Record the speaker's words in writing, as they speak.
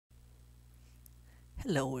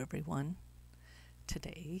Hello everyone.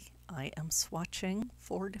 Today I am swatching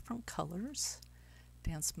 4 different colors: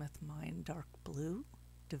 Dan Smith Mayan Dark Blue,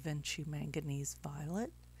 Vinci Manganese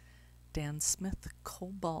Violet, Dan Smith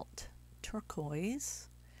Cobalt Turquoise,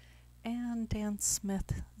 and Dan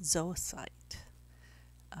Smith Zoisite.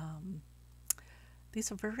 Um,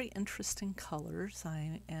 these are very interesting colors.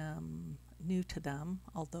 I am new to them,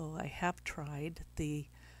 although I have tried the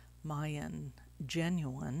Mayan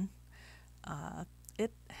Genuine.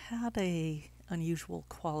 It had a unusual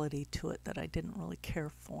quality to it that I didn't really care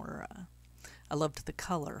for. I loved the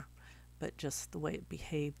color, but just the way it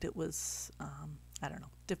behaved, it was, I don't know,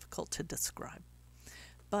 difficult to describe.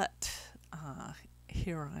 But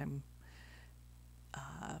here I'm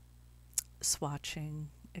swatching,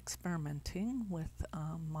 experimenting with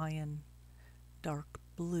Mayan Dark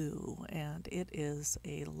Blue, and it is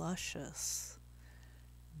a luscious,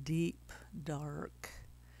 deep, dark,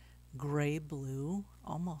 gray blue,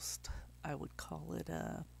 almost I would call it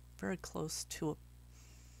very close to a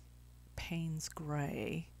Payne's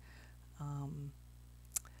gray,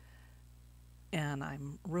 and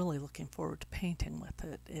I'm really looking forward to painting with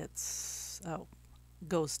it. It's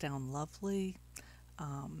goes down lovely.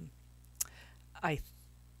 I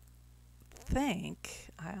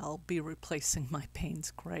think I'll be replacing my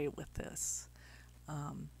Payne's gray with this.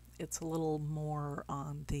 It's a little more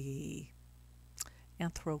on the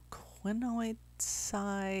anthraquinoid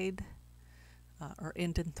side, or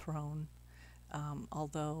indanthrone,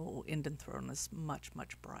 although indanthrone is much,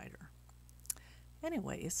 much brighter.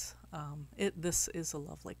 Anyways, this is a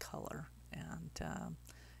lovely color, and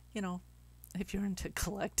you know, if you're into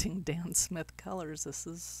collecting Dan Smith colors, this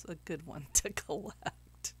is a good one to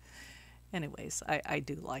collect. Anyways, I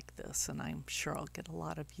do like this, and I'm sure I'll get a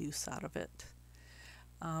lot of use out of it.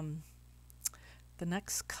 The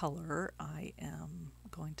next color I am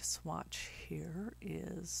going to swatch here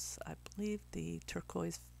is, I believe, the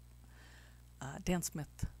turquoise, Dan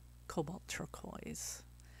Smith Cobalt Turquoise.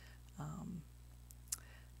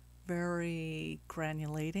 Very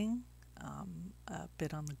granulating, a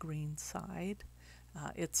bit on the green side.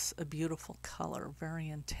 It's a beautiful color, very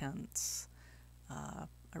intense. I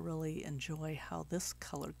really enjoy how this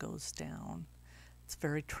color goes down. It's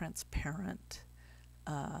very transparent.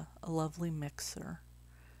 A lovely mixer,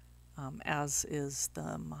 as is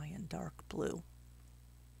the Mayan Dark Blue.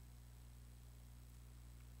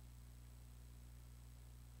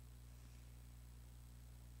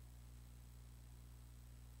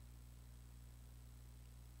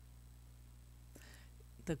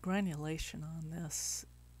 The granulation on this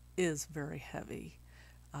is very heavy,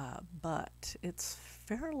 but it's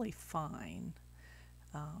fairly fine.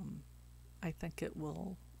 I think it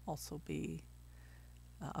will also be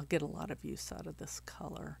I'll get a lot of use out of this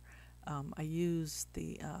color. I use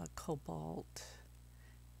the Cobalt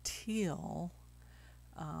Teal.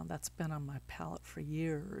 That's been on my palette for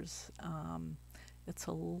years. It's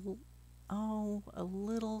a little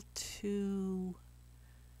too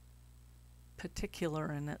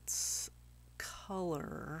particular in its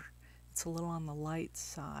color. It's a little on the light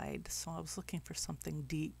side, so I was looking for something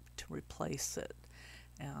deep to replace it.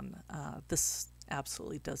 And this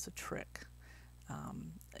absolutely does a trick.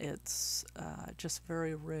 It's just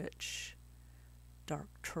very rich, dark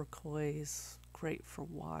turquoise, great for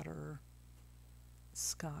water,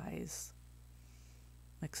 skies,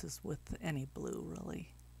 mixes with any blue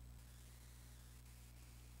really.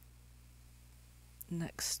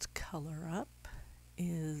 Next color up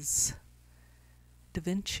is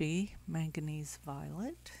Vinci Manganese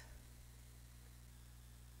Violet.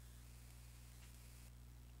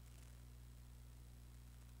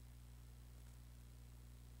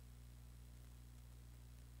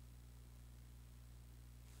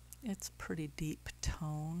 It's pretty deep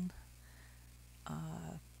tone,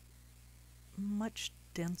 much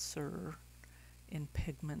denser in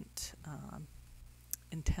pigment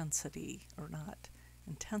intensity, or not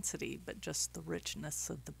intensity, but just the richness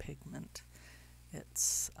of the pigment.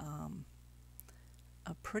 It's a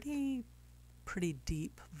pretty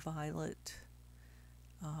deep violet,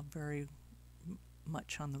 very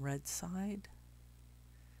much on the red side.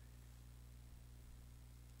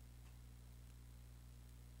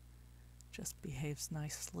 Just behaves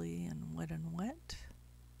nicely in wet and wet.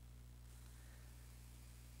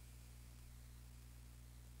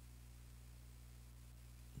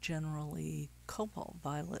 Generally, cobalt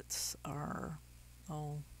violets are,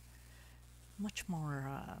 much more,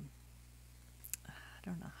 I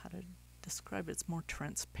don't know how to describe it. It's more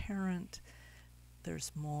transparent.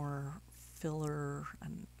 There's more filler,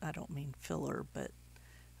 and I don't mean filler, but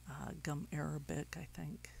gum arabic, I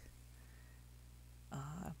think.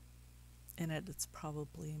 in it, it's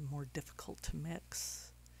probably more difficult to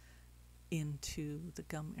mix into the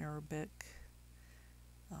gum arabic.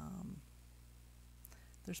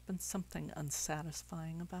 There's been something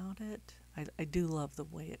unsatisfying about it. I do love the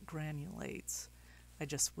way it granulates. I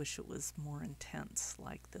just wish it was more intense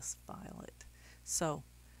like this violet. So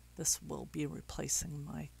this will be replacing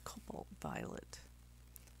my Cobalt Violet,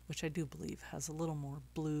 which I do believe has a little more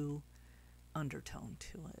blue undertone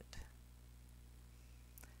to it.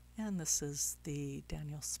 And this is the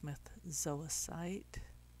Daniel Smith Zoisite.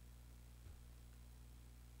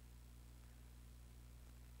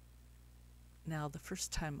 Now, the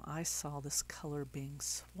first time I saw this color being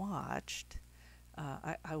swatched,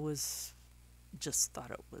 I was just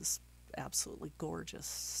thought it was absolutely gorgeous,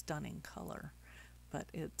 stunning color. But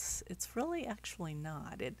it's really actually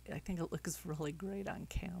not. I think it looks really great on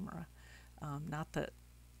camera. Not that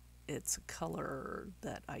it's a color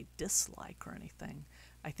that I dislike or anything.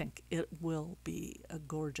 I think it will be a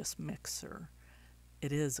gorgeous mixer.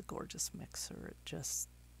 It is a gorgeous mixer. It just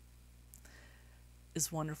is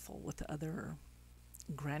wonderful with other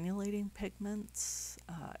granulating pigments.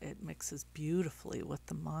 It mixes beautifully with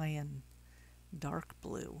the Mayan Dark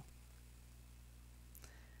Blue.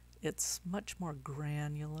 It's much more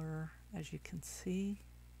granular, as you can see.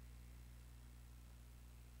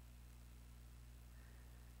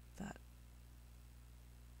 That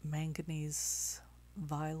Manganese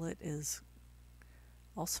Violet is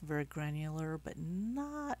also very granular, but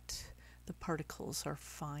not, the particles are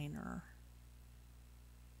finer.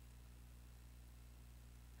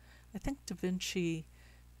 I think Vinci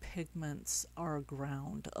pigments are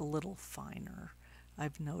ground a little finer.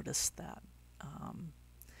 I've noticed that.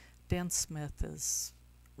 Dan Smith is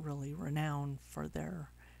really renowned for their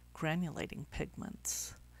granulating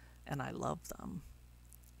pigments, and I love them.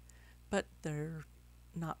 But they're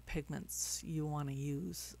not pigments you want to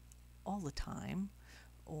use all the time,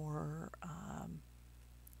 or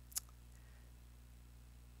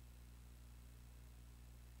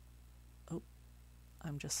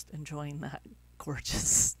I'm just enjoying that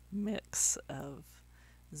gorgeous mix of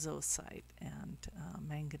Zoisite and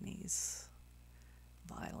Manganese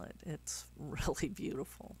Violet. It's really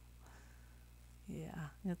beautiful. Yeah,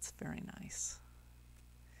 it's very nice.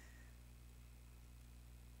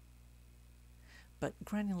 But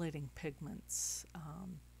granulating pigments,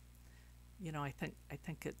 you know, I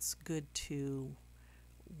think it's good to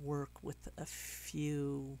work with a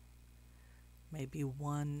few, maybe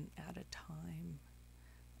one at a time,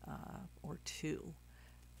 or two,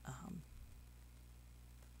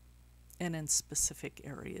 and in specific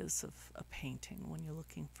areas of a painting when you're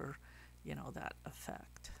looking for, you know, that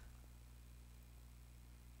effect.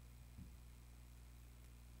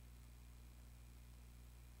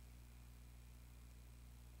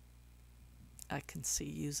 I can see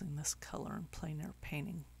using this color in plein air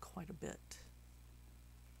painting quite a bit.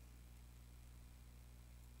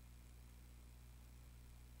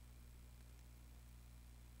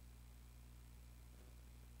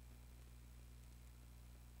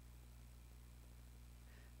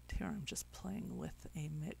 Here I'm just playing with a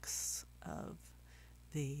mix of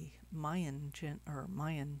the Mayan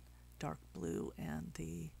Dark Blue and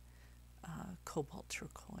the Cobalt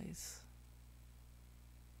Turquoise.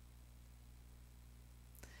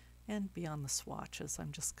 And beyond the swatches,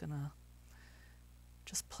 I'm just gonna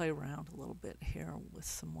play around a little bit here with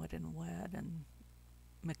some wet and wet and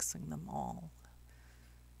mixing them all.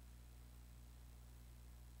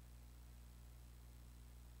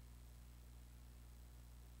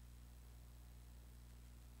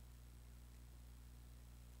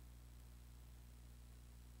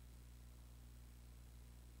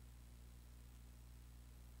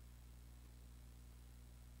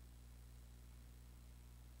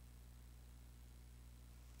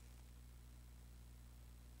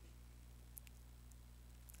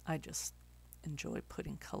 I just enjoy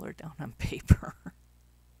putting color down on paper.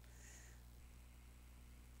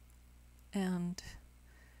 And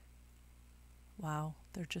wow,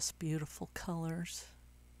 they're just beautiful colors.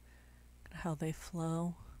 Look at how they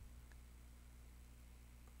flow.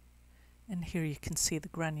 And here you can see the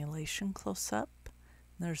granulation close up.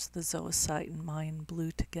 There's the Zoisite and Mayan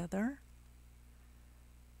Blue together.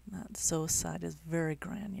 That Zoisite is very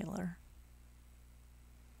granular.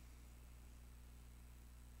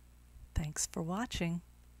 Thanks for watching.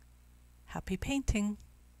 Happy painting!